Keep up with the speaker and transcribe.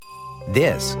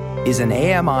This is an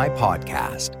AMI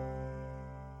podcast.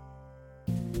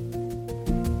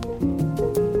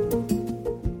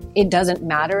 It doesn't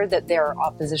matter that there are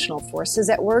oppositional forces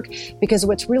at work, because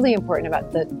what's really important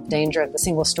about the danger of the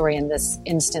single story in this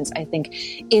instance, I think,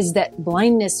 is that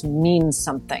blindness means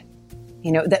something.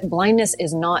 You know, that blindness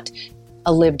is not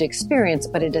a lived experience,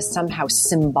 but it is somehow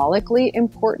symbolically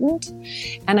important.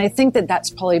 And I think that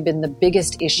that's probably been the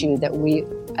biggest issue that we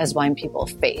as blind people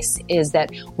face, is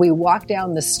that we walk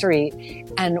down the street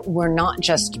and we're not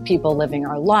just people living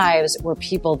our lives, we're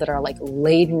people that are like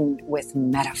laden with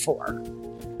metaphor.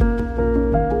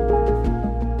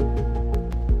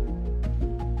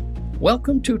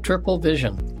 Welcome to Triple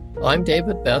Vision. I'm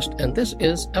David Best, and this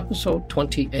is episode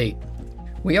 28.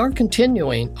 We are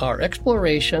continuing our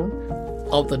exploration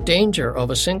of the danger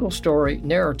of a single-story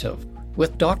narrative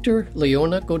with Dr.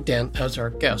 Leona Godin as our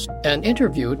guest, and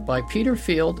interviewed by Peter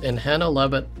Field and Hannah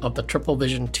Levitt of the Triple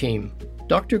Vision team.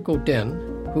 Dr.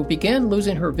 Godin, who began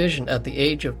losing her vision at the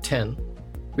age of 10,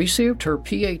 received her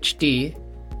PhD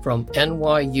from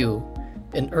NYU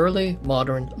in early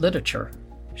modern literature.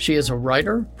 She is a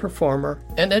writer, performer,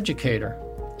 and educator,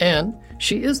 and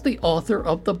she is the author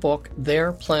of the book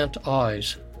Their Plant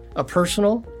Eyes, a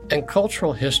personal and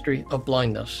cultural history of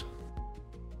blindness.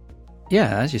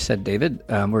 Yeah, as you said, David,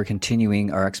 we're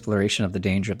continuing our exploration of the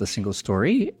danger of the single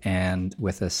story, and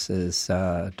with us is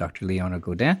Dr. Leona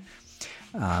Godin,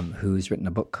 who's written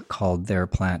a book called Their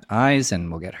Plant Eyes, and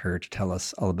we'll get her to tell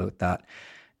us all about that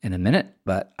in a minute.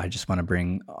 But I just want to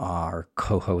bring our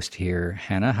co-host here,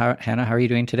 Hannah. Hannah, how are you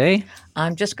doing today?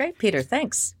 I'm just great, Peter.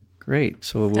 Thanks.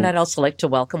 Great. And I'd also like to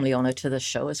welcome Leona to the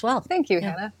show as well. Thank you,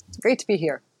 Hannah. It's great to be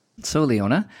here. So,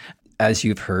 Leona, as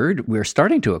you've heard, we're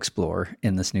starting to explore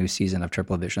in this new season of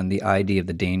Triple Vision the idea of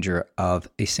the danger of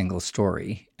a single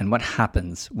story and what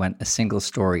happens when a single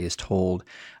story is told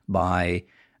by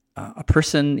a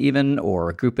person even, or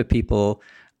a group of people,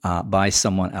 by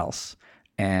someone else.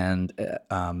 And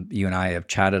you and I have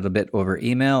chatted a bit over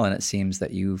email, and it seems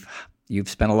that you've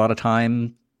spent a lot of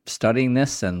time studying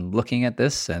this and looking at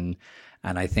this and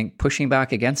I think pushing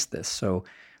back against this. So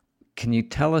can you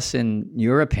tell us, in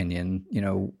your opinion,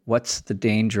 what's the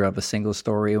danger of a single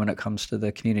story when it comes to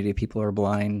the community of people who are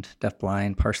blind,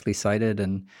 deafblind, partially sighted,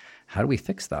 and how do we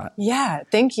fix that? Yeah,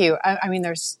 thank you. I mean,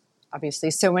 there's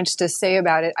obviously so much to say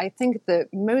about it. I think the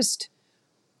most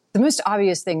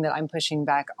obvious thing that I'm pushing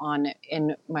back on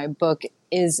in my book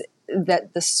is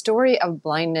that the story of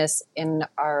blindness in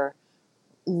our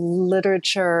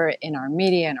literature, in our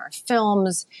media, in our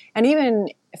films, and even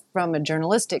from a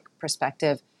journalistic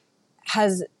perspective,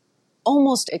 has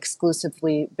almost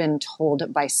exclusively been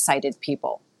told by sighted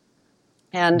people.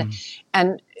 And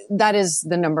that is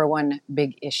the number one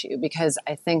big issue, because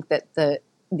I think that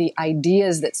the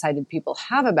ideas that sighted people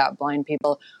have about blind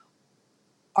people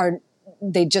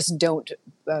they just don't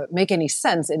make any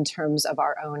sense in terms of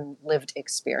our own lived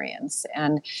experience.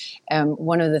 And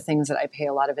one of the things that I pay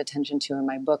a lot of attention to in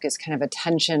my book is kind of a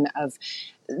tension of,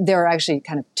 there are actually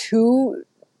kind of two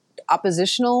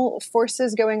oppositional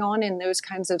forces going on in those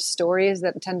kinds of stories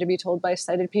that tend to be told by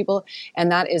sighted people. And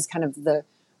that is kind of the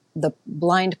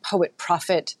blind poet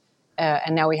prophet.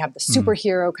 And now we have the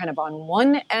superhero kind of on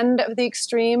one end of the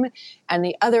extreme, and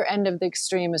the other end of the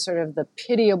extreme is sort of the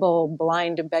pitiable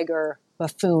blind beggar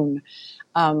buffoon.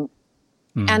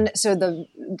 And so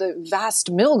the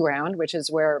vast middle ground, which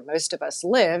is where most of us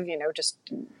live, just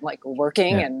like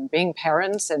working and being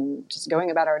parents and just going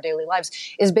about our daily lives,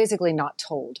 is basically not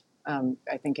told,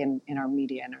 I think, in our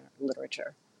media and our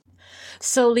literature.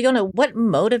 So, Leona, what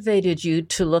motivated you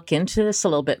to look into this a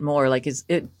little bit more? Like,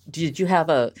 did you have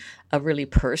a really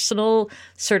personal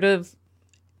sort of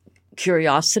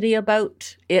curiosity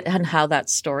about it and how that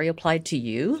story applied to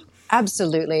you?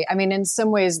 Absolutely. I mean, in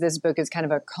some ways, this book is kind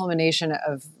of a culmination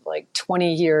of like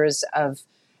 20 years of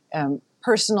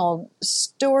personal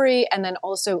story, and then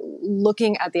also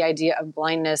looking at the idea of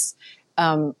blindness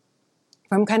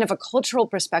from kind of a cultural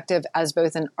perspective as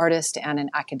both an artist and an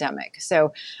academic.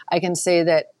 So I can say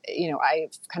that,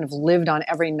 I've kind of lived on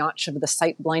every notch of the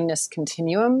sight blindness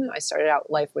continuum. I started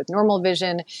out life with normal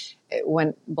vision, it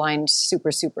went blind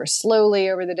super, super slowly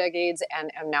over the decades,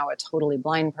 and am now a totally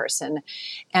blind person.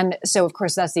 And so, of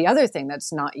course, that's the other thing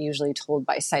that's not usually told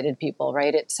by sighted people,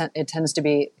 right? It tends to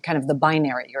be kind of the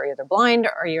binary. You're either blind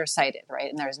or you're sighted, right?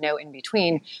 And there's no in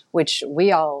between, which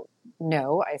we all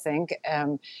know, I think,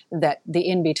 that the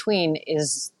in-between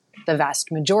is the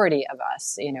vast majority of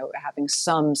us, having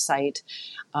some sight,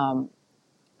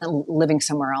 living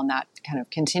somewhere on that kind of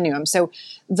continuum. So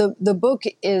the book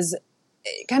is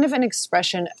kind of an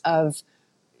expression of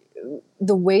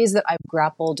the ways that I've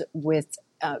grappled with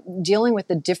dealing with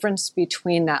the difference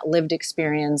between that lived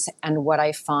experience and what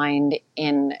I find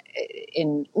in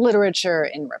literature,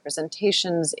 in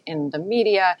representations, in the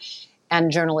media, and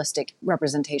journalistic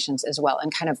representations as well,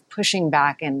 and kind of pushing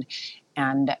back and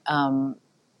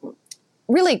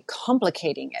really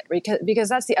complicating it, because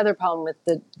that's the other problem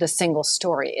with the single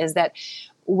story, is that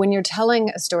when you're telling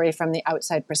a story from the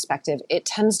outside perspective, it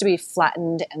tends to be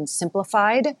flattened and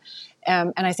simplified.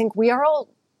 And I think we are all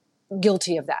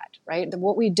guilty of that, right?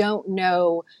 What we don't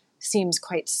know seems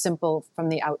quite simple from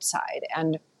the outside.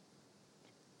 And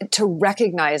to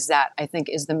recognize that, I think,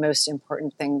 is the most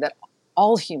important thing that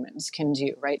all humans can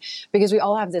do, right? Because we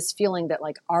all have this feeling that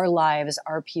like our lives,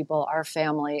 our people, our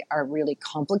family are really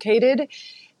complicated.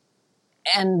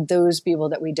 And those people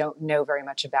that we don't know very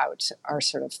much about are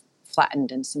sort of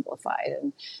flattened and simplified.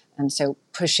 And so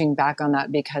pushing back on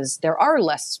that, because there are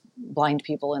less blind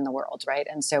people in the world, right?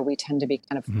 And so we tend to be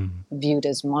kind of viewed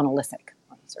as monolithic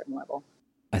on a certain level.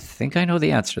 I think I know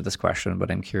the answer to this question,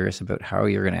 but I'm curious about how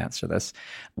you're going to answer this.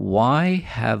 Why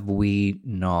have we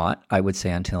not, I would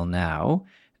say until now,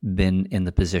 been in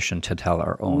the position to tell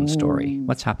our own story?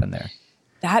 What's happened there?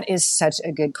 That is such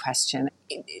a good question.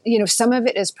 You know, some of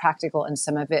it is practical and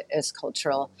some of it is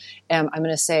cultural. I'm going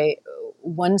to say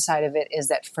one side of it is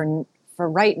that for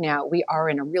right now, we are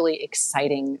in a really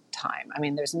exciting time. I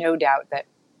mean, there's no doubt that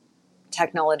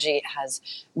technology has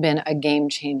been a game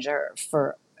changer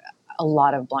for a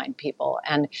lot of blind people.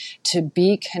 And to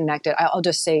be connected, I'll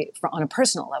just say on a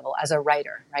personal level, as a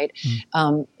writer, right?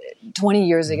 20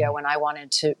 years ago, when I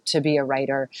wanted to be a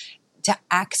writer, to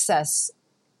access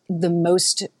the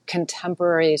most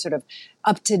contemporary sort of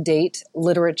up-to-date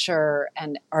literature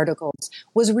and articles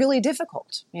was really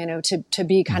difficult, you know, to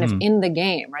be kind of in the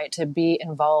game, right? To be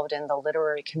involved in the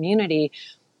literary community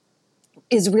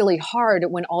is really hard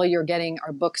when all you're getting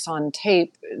are books on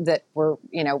tape that were,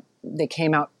 you know, they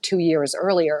came out 2 years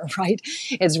earlier, right?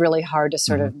 It's really hard to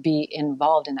sort of be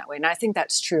involved in that way. And I think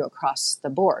that's true across the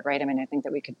board, right? I mean, I think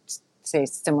that we could say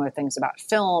similar things about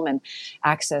film and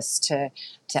access to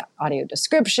audio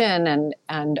description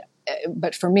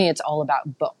but for me, it's all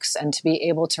about books, and to be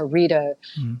able to read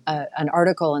an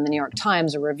article in the New York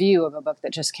Times, a review of a book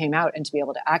that just came out, and to be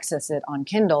able to access it on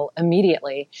Kindle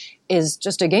immediately is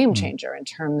just a game changer in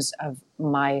terms of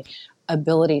my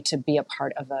ability to be a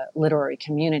part of a literary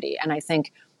community. And I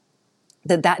think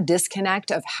that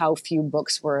disconnect of how few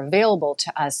books were available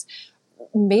to us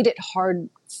made it hard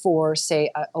for,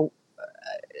 say,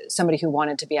 somebody who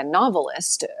wanted to be a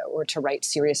novelist or to write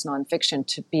serious nonfiction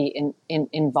to be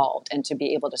involved and to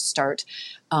be able to start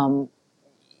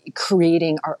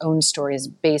creating our own stories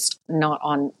based not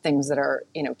on things that are,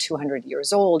 you know, 200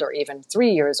 years old or even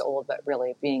 3 years old, but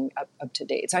really being up to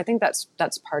date. So I think that's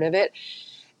part of it.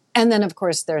 And then, of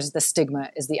course, there's the stigma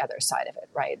is the other side of it,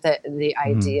 right? The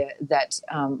idea that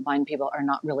blind people are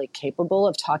not really capable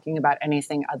of talking about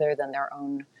anything other than their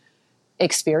own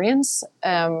experience.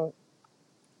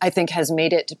 I think has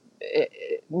made it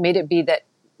be that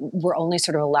we're only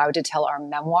sort of allowed to tell our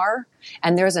memoir.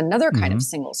 And there's another kind of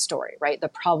single story, right? The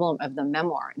problem of the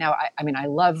memoir. Now, I mean, I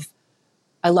love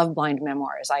blind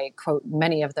memoirs. I quote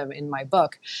many of them in my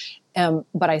book.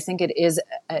 But I think it is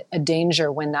a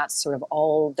danger when that's sort of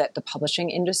all that the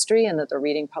publishing industry and that the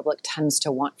reading public tends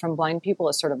to want from blind people,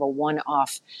 is sort of a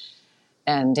one-off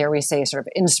and, dare we say, sort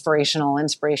of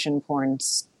inspiration porn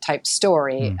type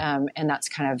story. And that's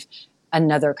kind of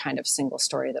another kind of single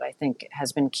story that I think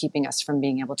has been keeping us from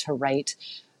being able to write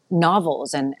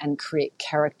novels and create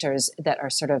characters that are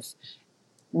sort of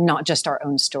not just our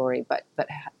own story, but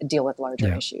deal with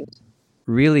larger issues.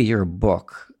 Really, your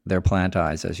book, Their Plant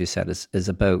Eyes, as you said, is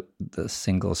about the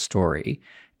single story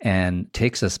and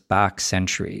takes us back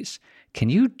centuries. Can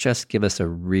you just give us a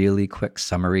really quick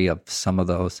summary of some of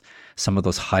those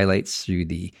highlights through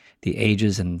the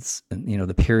ages and you know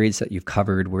the periods that you've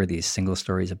covered where these single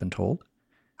stories have been told?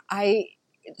 I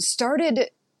started.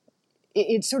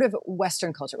 It's sort of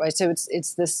Western culture, right? So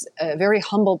it's this very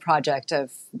humble project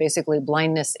of basically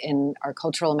blindness in our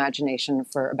cultural imagination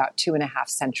for about 2.5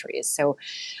 centuries. So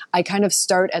I kind of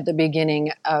start at the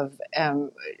beginning of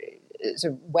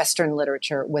sort of Western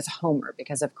literature with Homer,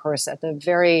 because of course at the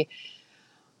very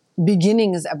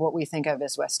beginnings of what we think of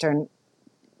as Western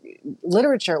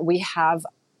literature, we have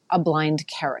a blind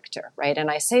character, right? And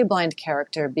I say blind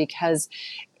character because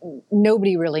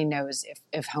nobody really knows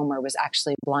if Homer was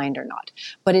actually blind or not.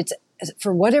 But it's,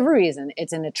 for whatever reason,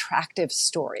 it's an attractive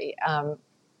story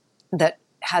that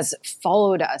has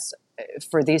followed us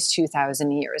for these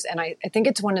 2,000 years. And I think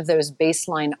it's one of those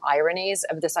baseline ironies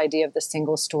of this idea of the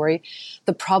single story.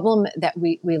 The problem that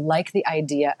we like the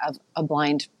idea of a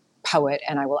blind poet,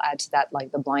 and I will add to that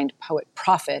like the blind poet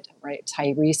prophet, right?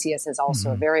 Tiresias is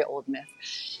also a very old myth.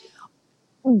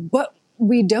 But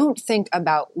we don't think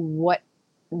about what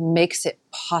makes it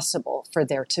possible for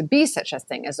there to be such a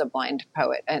thing as a blind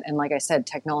poet. And like I said,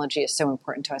 technology is so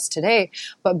important to us today.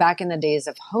 But back in the days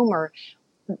of Homer,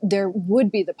 there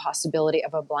would be the possibility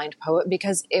of a blind poet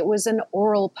because it was an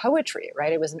oral poetry,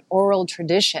 right? It was an oral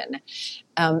tradition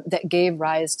that gave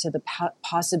rise to the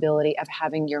possibility of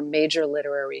having your major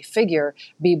literary figure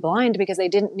be blind because they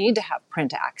didn't need to have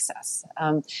print access.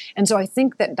 And so I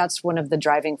think that that's one of the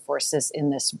driving forces in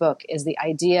this book is the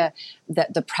idea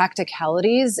that the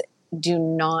practicalities do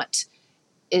not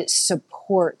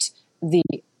support the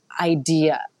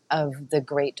idea of the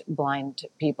great blind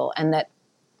people, and that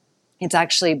it's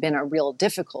actually been a real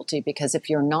difficulty because if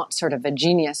you're not sort of a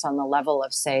genius on the level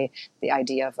of, say, the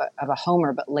idea of a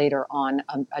Homer, but later on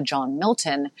a John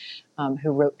Milton, who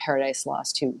wrote Paradise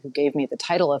Lost, who gave me the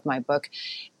title of my book,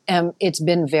 it's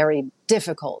been very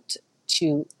difficult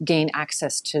to gain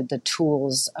access to the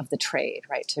tools of the trade,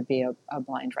 right, to be a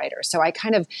blind writer. So I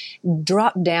kind of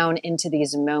drop down into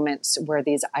these moments where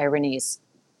these ironies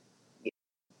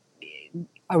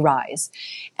arise.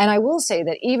 And I will say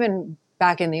that even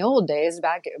back in the old days,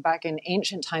 back in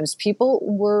ancient times, people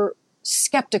were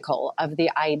skeptical of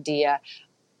the idea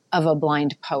of a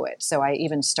blind poet. So I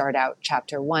even start out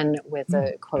chapter 1 with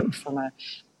a quote from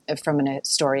an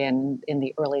historian in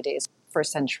the early days,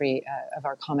 first century of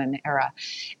our common era,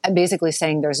 basically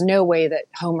saying there's no way that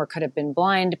Homer could have been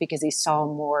blind because he saw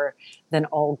more than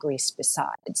all Greece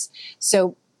besides.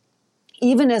 So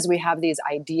even as we have these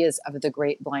ideas of the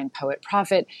great blind poet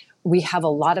prophet, we have a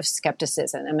lot of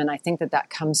skepticism. I mean, I think that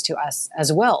comes to us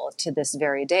as well to this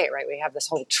very day, right? We have this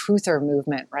whole truther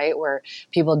movement, right? Where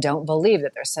people don't believe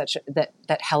that there's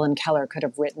that Helen Keller could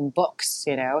have written books,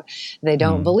 you know? They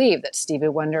don't believe that Stevie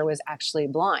Wonder was actually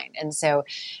blind. And so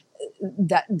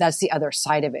that's the other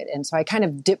side of it. And so I kind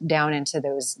of dip down into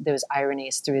those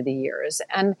ironies through the years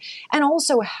and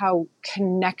also how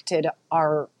connected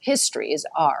our histories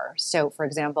are. So for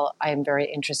example, I am very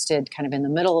interested kind of in the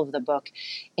middle of the book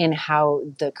in how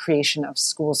the creation of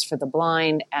schools for the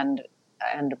blind and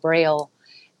Braille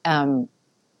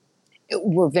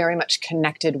were very much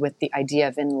connected with the idea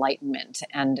of enlightenment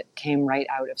and came right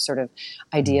out of sort of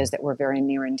ideas that were very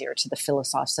near and dear to the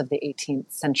philosophers of the 18th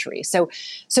century. So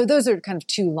those are kind of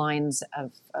two lines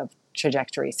of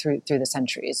trajectory through the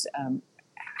centuries.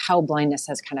 How blindness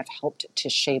has kind of helped to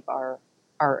shape our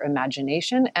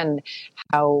imagination, and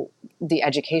how the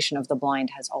education of the blind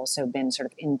has also been sort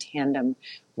of in tandem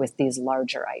with these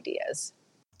larger ideas.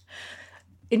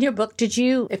 In your book, did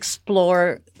you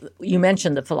explore, you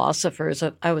mentioned the philosophers,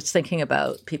 I was thinking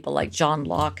about people like John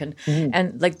Locke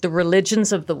and like the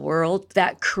religions of the world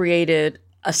that created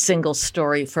a single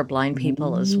story for blind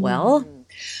people as well?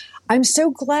 I'm so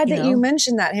glad that you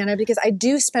mentioned that, Hannah, because I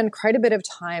do spend quite a bit of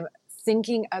time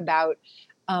thinking about,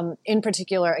 in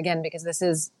particular, again, because this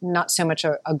is not so much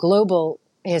a global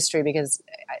history, because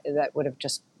it would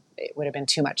have been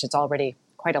too much. It's already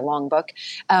quite a long book.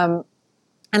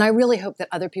 And I really hope that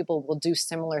other people will do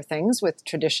similar things with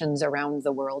traditions around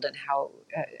the world and how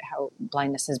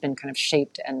blindness has been kind of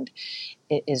shaped and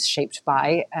it is shaped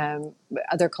by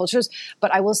other cultures.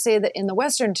 But I will say that in the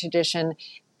Western tradition,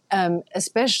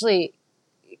 especially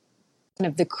kind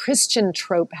of the Christian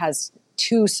trope has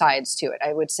two sides to it.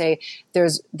 I would say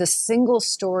there's the single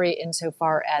story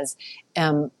insofar as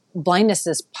blindness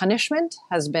as punishment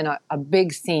has been a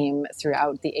big theme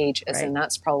throughout the ages, right. And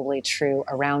that's probably true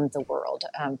around the world.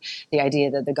 The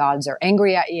idea that the gods are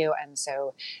angry at you, and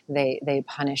so they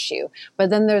punish you. But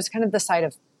then there's kind of the side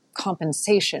of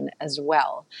compensation as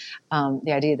well.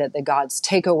 The idea that the gods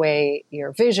take away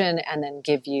your vision and then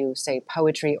give you, say,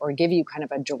 poetry, or give you kind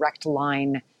of a direct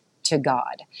line to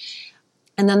God.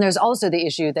 And then there's also the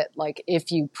issue that, like,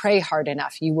 if you pray hard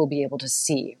enough, you will be able to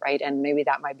see, right? And maybe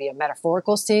that might be a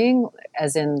metaphorical seeing,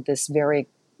 as in this very,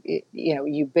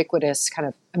 ubiquitous kind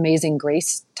of Amazing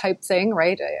Grace type thing,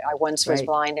 right? I once was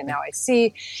blind and now I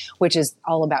see, which is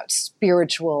all about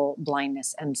spiritual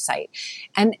blindness and sight.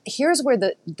 And here's where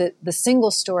the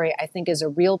single story, I think, is a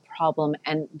real problem.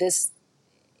 And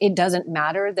it doesn't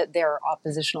matter that there are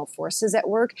oppositional forces at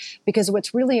work, because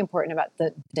what's really important about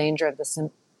the danger of the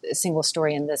single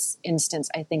story in this instance,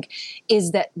 I think,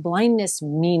 is that blindness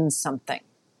means something.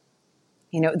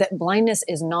 That blindness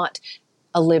is not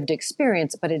a lived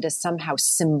experience, but it is somehow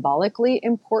symbolically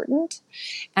important.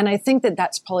 And I think that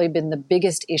that's probably been the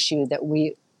biggest issue that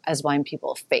we as blind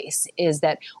people face, is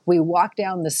that we walk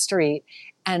down the street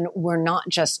and we're not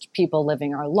just people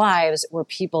living our lives, we're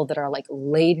people that are like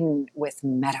laden with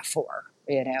metaphor.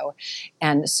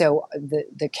 And so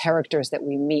the characters that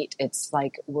we meet, it's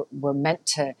like we're meant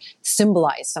to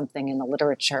symbolize something in the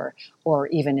literature or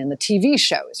even in the TV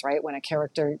shows, right? When a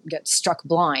character gets struck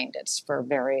blind, it's for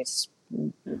various,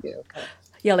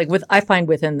 Yeah, like I find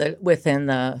within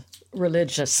the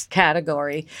religious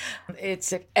category,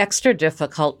 it's extra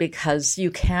difficult because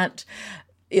you can't,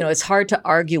 it's hard to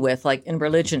argue with, like in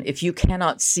religion, if you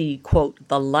cannot see, quote,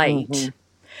 the light,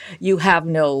 you have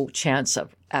no chance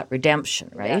at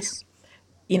redemption, right? Yes.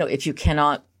 If you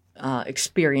cannot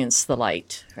experience the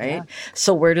light, right? Yeah.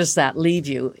 So where does that leave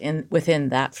you within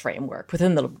that framework,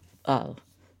 within the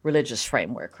religious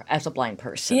framework as a blind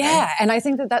person? Yeah. Right? And I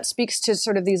think that speaks to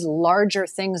sort of these larger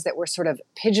things that we're sort of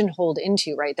pigeonholed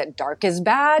into, right? That dark is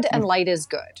bad and light is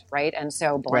good, right? And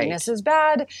so blindness is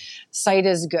bad, sight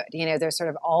is good. There's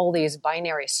sort of all these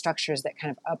binary structures that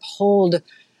kind of uphold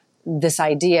this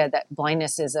idea that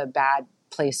blindness is a bad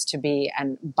place to be,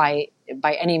 and by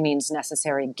any means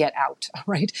necessary, get out,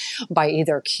 right? By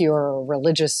either cure or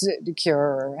religious cure,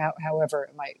 or however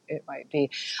it might be.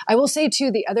 I will say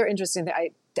too, the other interesting thing,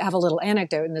 I have a little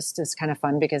anecdote, and this is kind of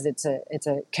fun because it's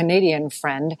a Canadian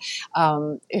friend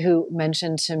who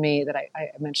mentioned to me that I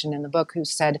mentioned in the book, who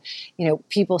said,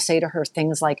 people say to her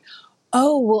things like,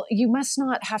 oh, well, you must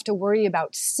not have to worry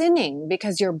about sinning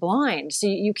because you're blind. So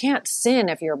you can't sin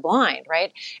if you're blind,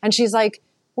 right? And she's like,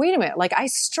 wait a minute, like I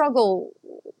struggle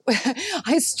with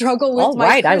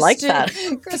my I like that.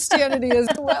 Christianity as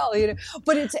well,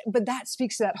 But that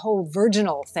speaks to that whole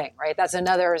virginal thing, right? That's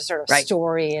another sort of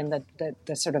story in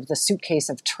the sort of the suitcase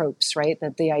of tropes, right?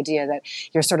 That the idea that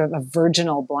you're sort of a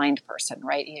virginal blind person,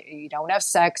 right? You don't have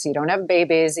sex, you don't have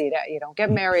babies, you don't get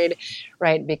married,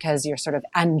 right? Because you're sort of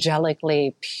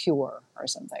angelically pure or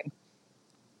something,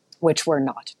 which we're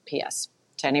not. P.S.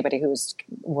 to anybody who's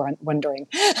wondering.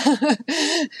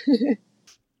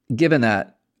 Given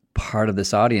that part of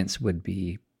this audience would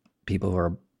be people who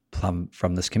are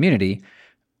from this community,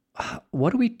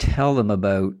 what do we tell them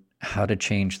about how to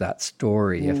change that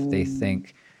story if they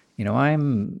think,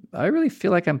 I really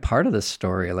feel like I'm part of this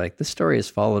story. Like this story has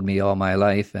followed me all my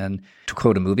life. And to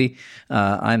quote a movie,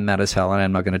 I'm mad as hell and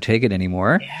I'm not going to take it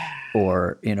anymore. Yeah.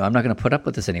 Or, I'm not going to put up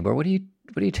with this anymore. What do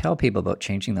you tell people about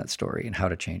changing that story and how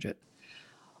to change it?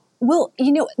 Well,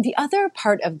 the other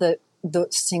part of the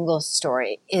single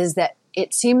story is that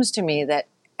it seems to me that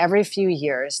every few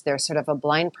years there's sort of a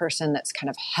blind person that's kind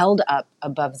of held up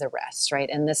above the rest, right?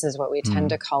 And this is what we tend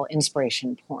to call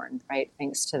inspiration porn, right?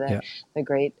 Thanks to the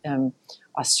great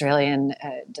Australian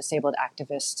disabled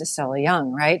activist Stella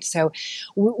Young, right? So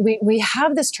we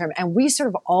have this term, and we sort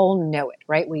of all know it,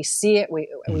 right? We see it. We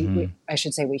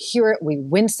hear it. We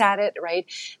wince at it, right?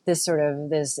 This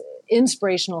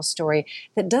inspirational story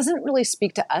that doesn't really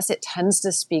speak to us. It tends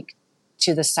to speak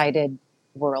to the sighted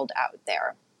world out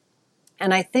there.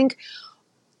 And I think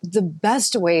the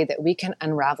best way that we can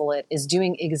unravel it is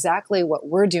doing exactly what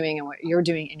we're doing and what you're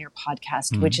doing in your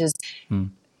podcast, which is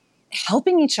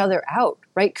helping each other out,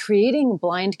 right? Creating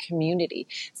blind community,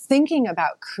 thinking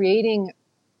about creating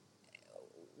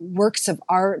works of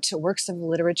art, works of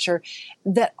literature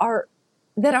that are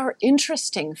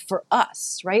interesting for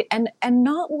us, right? And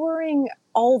not worrying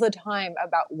all the time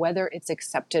about whether it's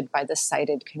accepted by the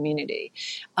sighted community.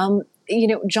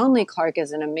 John Lee Clark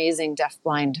is an amazing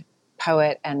deafblind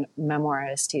poet and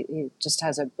memoirist. He just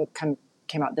has a book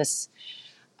came out this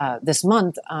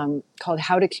month called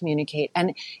How to Communicate.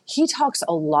 And he talks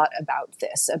a lot about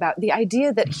this, about the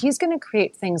idea that he's going to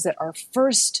create things that are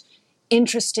first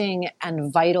interesting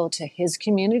and vital to his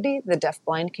community, the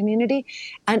deafblind community.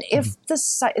 And if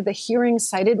the hearing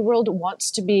sighted world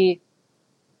wants to be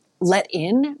let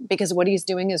in because what he's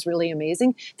doing is really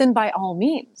amazing, then by all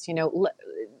means,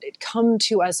 come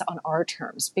to us on our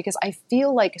terms. Because I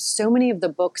feel like so many of the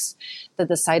books that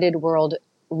the sighted world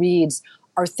reads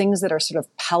are things that are sort of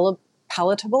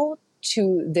palatable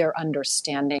to their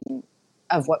understanding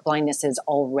of what blindness is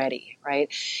already,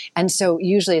 right? And so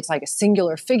usually it's like a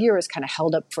singular figure is kind of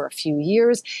held up for a few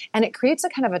years, and it creates a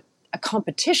kind of a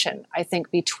competition, I think,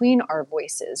 between our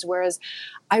voices. Whereas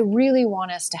I really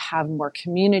want us to have more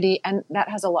community, and that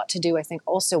has a lot to do, I think,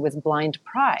 also with blind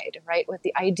pride, right? With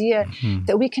the idea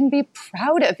that we can be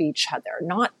proud of each other,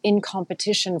 not in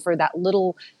competition for that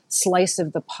little slice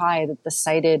of the pie that the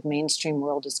sighted mainstream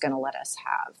world is going to let us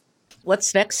have.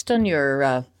 What's next on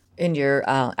your in your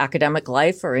academic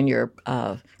life or in your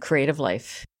creative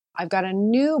life? I've got a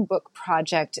new book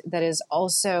project that is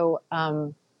also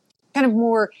kind of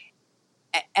more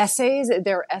essays.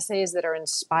 They're essays that are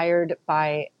inspired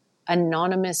by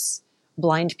anonymous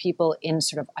blind people in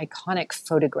sort of iconic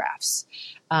photographs.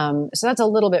 So that's a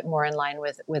little bit more in line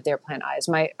with Their Plant Eyes.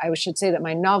 I should say that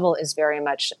my novel is very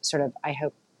much sort of, I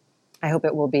hope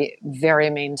it will be very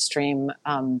mainstream,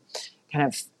 kind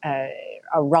of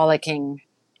a rollicking,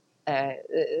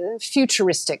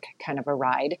 futuristic kind of a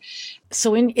ride.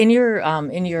 So in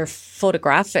your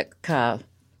photographic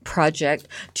project,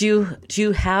 do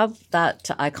you have that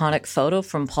iconic photo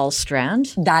from Paul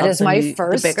Strand? That is my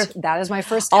first essay. That is my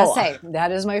first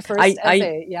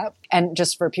essay. Yep. And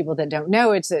just for people that don't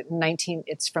know, it's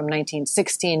from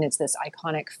 1916. It's this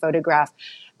iconic photograph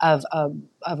of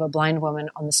a blind woman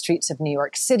on the streets of New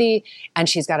York City, and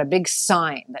she's got a big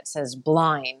sign that says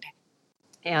 "blind,"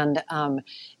 and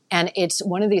it's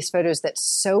one of these photos that's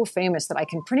so famous that I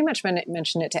can pretty much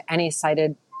mention it to any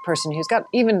sighted person who's got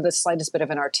even the slightest bit of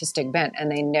an artistic bent,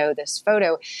 and they know this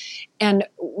photo. And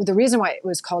the reason why it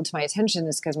was called to my attention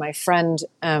is because my friend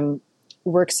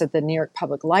works at the New York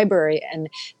Public Library, and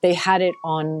they had it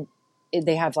on.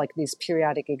 They have like these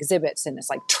periodic exhibits, and it's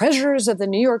like treasures of the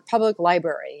New York Public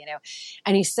Library,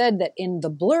 And he said that in the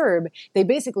blurb, they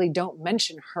basically don't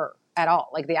mention her at all.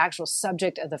 Like the actual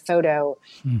subject of the photo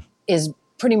is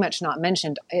pretty much not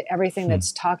mentioned. Everything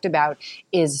that's talked about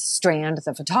is Strand,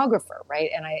 the photographer, right?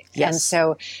 And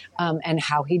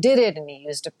how he did it, and he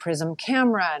used a prism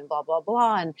camera, and blah blah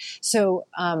blah, and so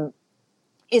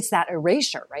it's that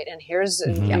erasure, right? And here's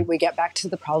we get back to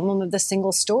the problem of the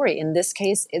single story. In this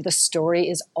case, the story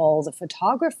is all the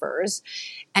photographers,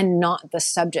 and not the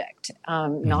subject,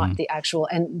 not the actual.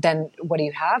 And then what do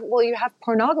you have? Well, you have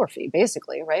pornography,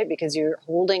 basically, right? Because you're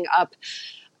holding up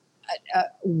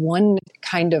one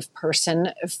kind of person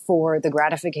for the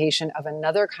gratification of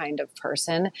another kind of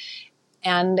person.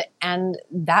 And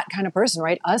that kind of person,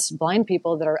 right? Us blind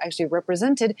people that are actually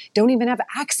represented don't even have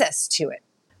access to it.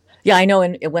 Yeah, I know.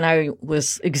 And when I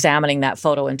was examining that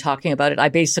photo and talking about it, I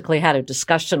basically had a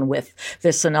discussion with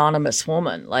this anonymous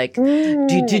woman. Like,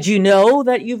 did you know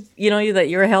that that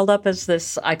you're held up as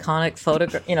this iconic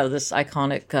photograph, this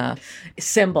iconic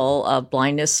symbol of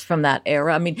blindness from that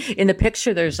era? I mean, in the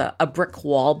picture, there's a brick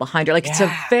wall behind her. Like, it's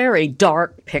a very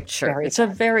dark picture. A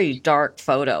very dark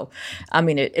photo. I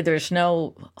mean, there's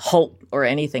no hope or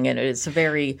anything in it. It's a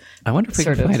very. I wonder if we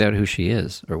can find out who she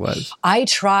is or was. I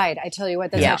tried. I tell you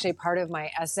what, that's actually part of my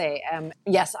essay.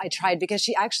 Yes, I tried, because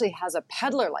she actually has a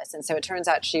peddler license. So it turns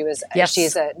out she's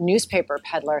a newspaper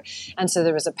peddler. And so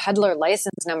there was a peddler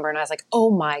license number, and I was like,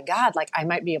 oh my God, like I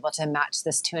might be able to match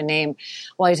this to a name.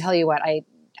 Well, I tell you what, I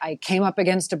came up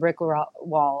against a brick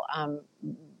wall,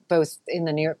 both in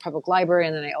the New York Public Library,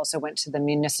 and then I also went to the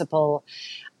municipal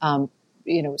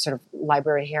sort of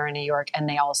library here in New York, and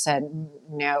they all said,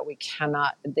 no, we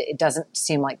cannot. It doesn't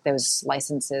seem like those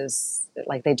licenses,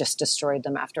 like they just destroyed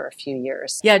them after a few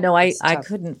years. Yeah, no, I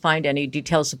couldn't find any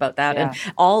details about that. Yeah.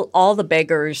 And all the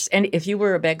beggars, and if you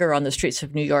were a beggar on the streets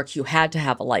of New York, you had to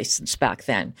have a license back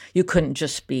then. You couldn't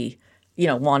just be,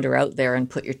 wander out there and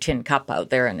put your tin cup out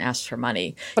there and ask for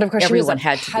money. But of course, everyone she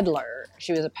was a peddler.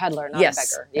 She was a peddler, not a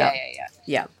beggar.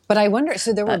 Yeah. But I wonder,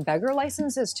 so there were beggar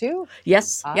licenses too?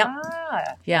 Yes. Yeah.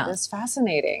 That's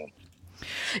fascinating.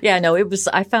 Yeah, no, it was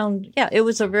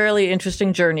a really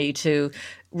interesting journey to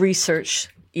research,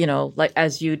 like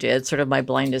as you did, sort of my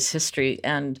blindness history,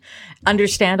 and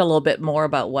understand a little bit more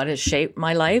about what has shaped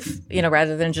my life,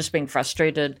 rather than just being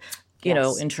frustrated,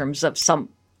 in terms of some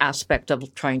aspect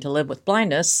of trying to live with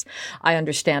blindness. I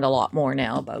understand a lot more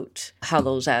now about how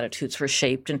those attitudes were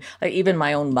shaped, and even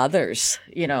my own mother's,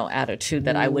 attitude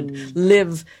that I would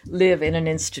live in an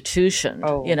institution,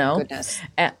 Goodness.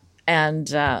 And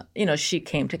she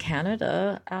came to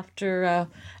Canada after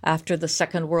the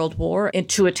Second World War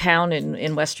into a town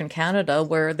in Western Canada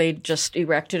where they just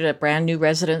erected a brand new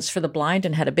residence for the blind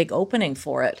and had a big opening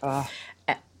for it.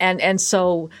 And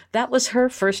so that was her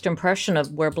first impression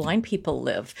of where blind people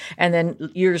live. And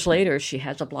then years later, she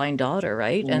has a blind daughter,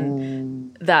 right?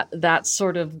 And that's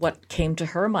sort of what came to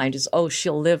her mind is,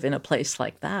 she'll live in a place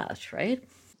like that, right?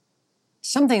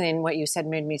 Something in what you said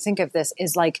made me think of this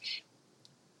is like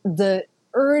the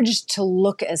urge to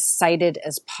look as sighted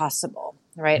as possible,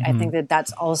 right? I think that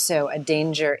that's also a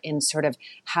danger in sort of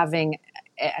having,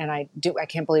 and I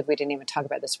can't believe we didn't even talk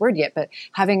about this word yet, but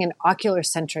having an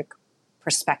ocular-centric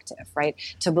perspective, right?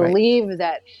 To believe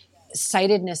that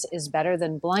sightedness is better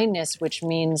than blindness, which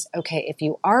means, okay, if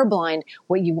you are blind,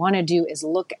 what you want to do is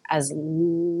look as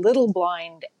little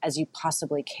blind as you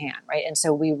possibly can, right? And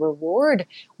so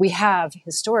we have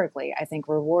historically, I think,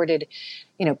 rewarded,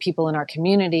 people in our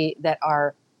community that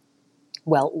are,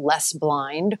 less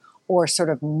blind or sort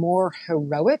of more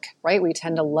heroic, right? We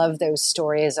tend to love those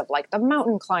stories of like the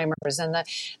mountain climbers and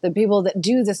the people that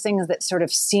do the things that sort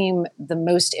of seem the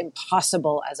most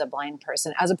impossible as a blind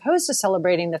person, as opposed to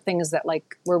celebrating the things that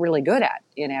like we're really good at,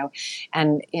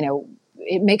 and,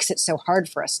 it makes it so hard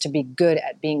for us to be good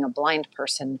at being a blind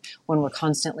person when we're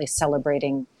constantly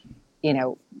celebrating,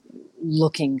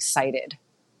 looking sighted.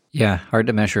 Yeah, hard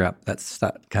to measure up. That's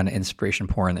that kind of inspiration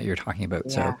porn that you're talking about.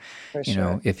 Yeah,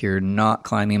 so, if you're not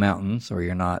climbing mountains or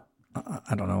you're not,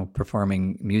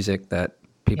 performing music that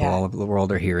people all over the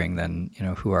world are hearing, then,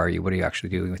 who are you? What are you actually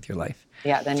doing with your life?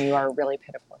 Yeah, then you are really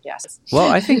pitiful. Yes. Well,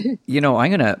 I think,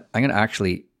 I'm gonna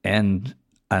actually end,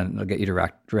 and I'll get you to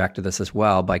react to this as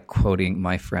well by quoting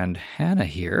my friend Hannah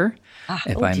here,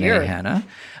 may, Hannah.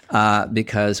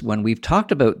 Because when we've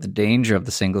talked about the danger of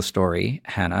the single story,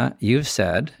 Hannah, you've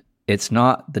said it's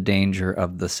not the danger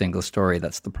of the single story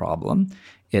that's the problem.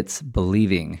 It's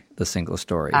believing the single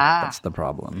story that's the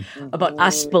problem. About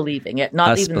us believing it,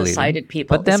 not even the sighted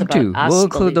people. But them too. We'll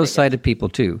include those sighted people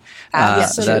too.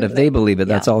 That if they believe it,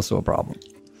 that's also a problem.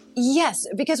 Yes,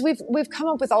 because we've come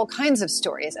up with all kinds of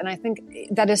stories, and I think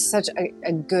that is such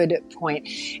a good point.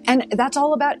 And that's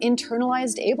all about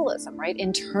internalized ableism, right?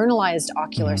 Internalized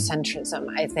ocular centrism,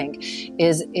 I think,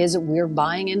 is we're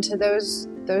buying into those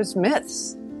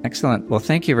myths. Excellent. Well,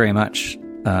 thank you very much,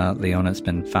 Leona. It's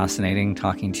been fascinating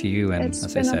talking to you, and It's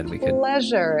been a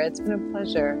pleasure. It's been a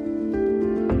pleasure.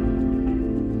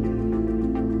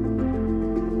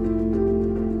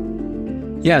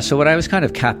 Yeah, so what I was kind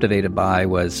of captivated by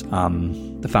was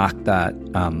the fact that,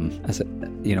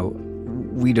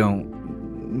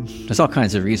 there's all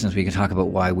kinds of reasons we can talk about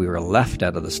why we were left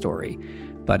out of the story,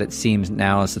 but it seems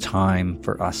now is the time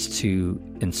for us to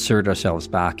insert ourselves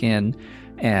back in,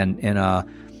 and in a,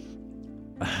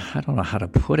 I don't know how to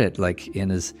put it, I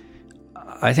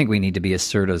think we need to be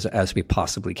assertive as we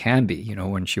possibly can be,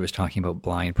 when she was talking about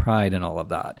blind pride and all of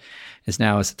that, is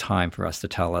now is the time for us to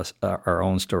tell us our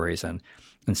own stories and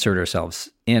insert ourselves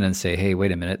in and say, hey,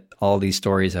 wait a minute, all these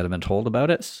stories that have been told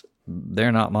about us,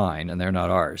 they're not mine and they're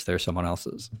not ours. They're someone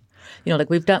else's.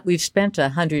 We've spent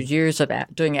 100 years of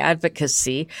doing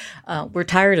advocacy. We're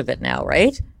tired of it now,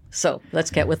 right? So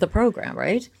let's get with the program,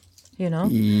 right?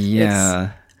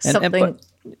 Yeah. Something.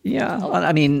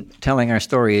 Telling our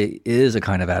story is a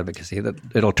kind of advocacy. That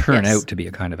it'll turn out to be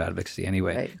a kind of advocacy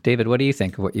anyway. Right. David, what do you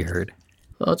think of what you heard?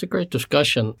 Well, it's a great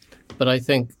discussion, but I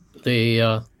think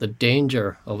the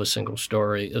danger of a single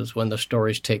story is when the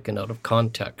story is taken out of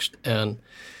context, and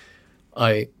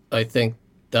I think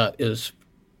that is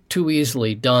too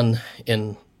easily done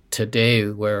in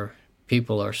today, where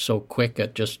people are so quick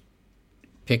at just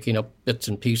picking up bits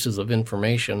and pieces of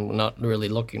information, not really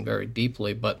looking very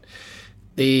deeply. But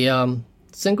the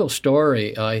single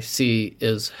story I see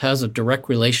has a direct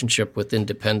relationship with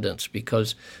independence,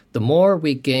 because the more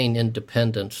we gain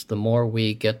independence, the more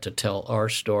we get to tell our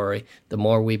story, the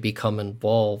more we become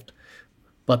involved.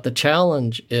 But the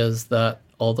challenge is that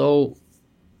although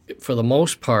for the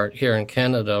most part here in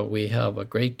Canada we have a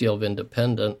great deal of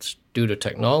independence due to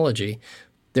technology,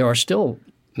 there are still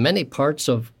many parts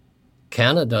of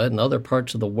Canada and other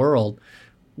parts of the world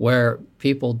where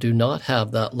people do not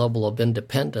have that level of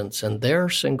independence, and their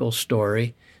single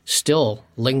story still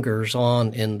lingers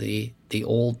on in the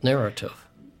old narrative.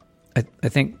 I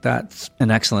think that's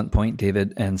an excellent point,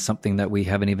 David, and something that we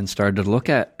haven't even started to look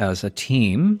at as a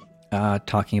team,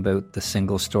 talking about the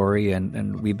single story,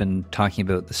 and we've been talking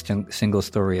about the single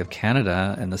story of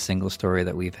Canada and the single story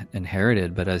that we've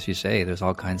inherited. But as you say, there's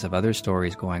all kinds of other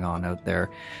stories going on out there,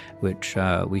 which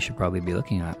we should probably be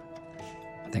looking at.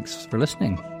 Thanks for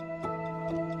listening.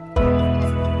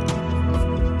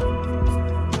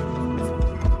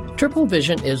 Triple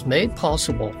Vision is made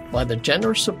possible by the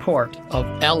generous support of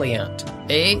Alliant,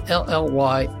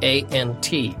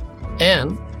 Allyant,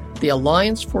 and the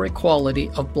Alliance for Equality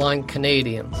of Blind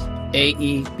Canadians,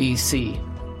 AEBC.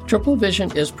 Triple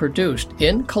Vision is produced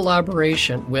in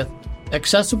collaboration with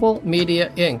Accessible Media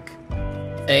Inc.,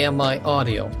 AMI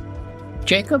Audio.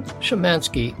 Jacob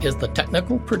Szymanski is the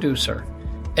technical producer,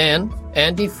 and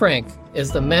Andy Frank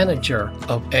is the manager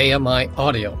of AMI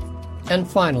Audio. And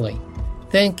finally,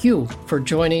 thank you for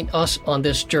joining us on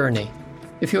this journey.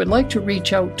 If you would like to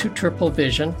reach out to Triple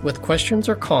Vision with questions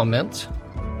or comments,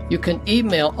 you can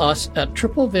email us at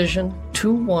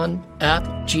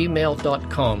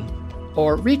triplevision21@gmail.com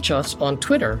or reach us on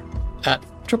Twitter at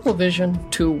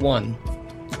triplevision21.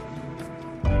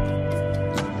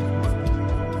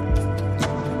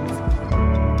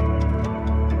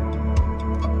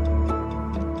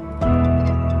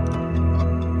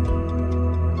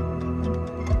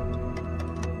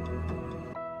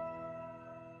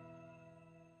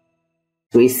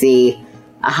 We see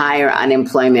a higher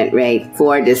unemployment rate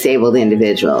for disabled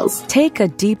individuals. Take a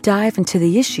deep dive into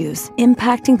the issues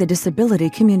impacting the disability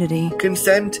community.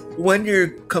 Consent, when you're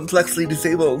complexly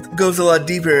disabled, goes a lot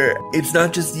deeper. It's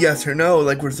not just yes or no,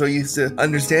 like we're so used to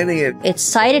understanding it. It's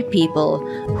sighted people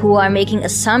who are making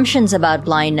assumptions about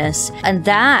blindness, and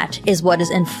that is what is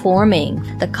informing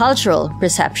the cultural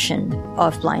perception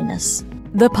of blindness.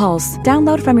 The Pulse.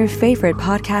 Download from your favorite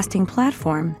podcasting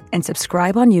platform and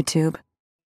subscribe on YouTube.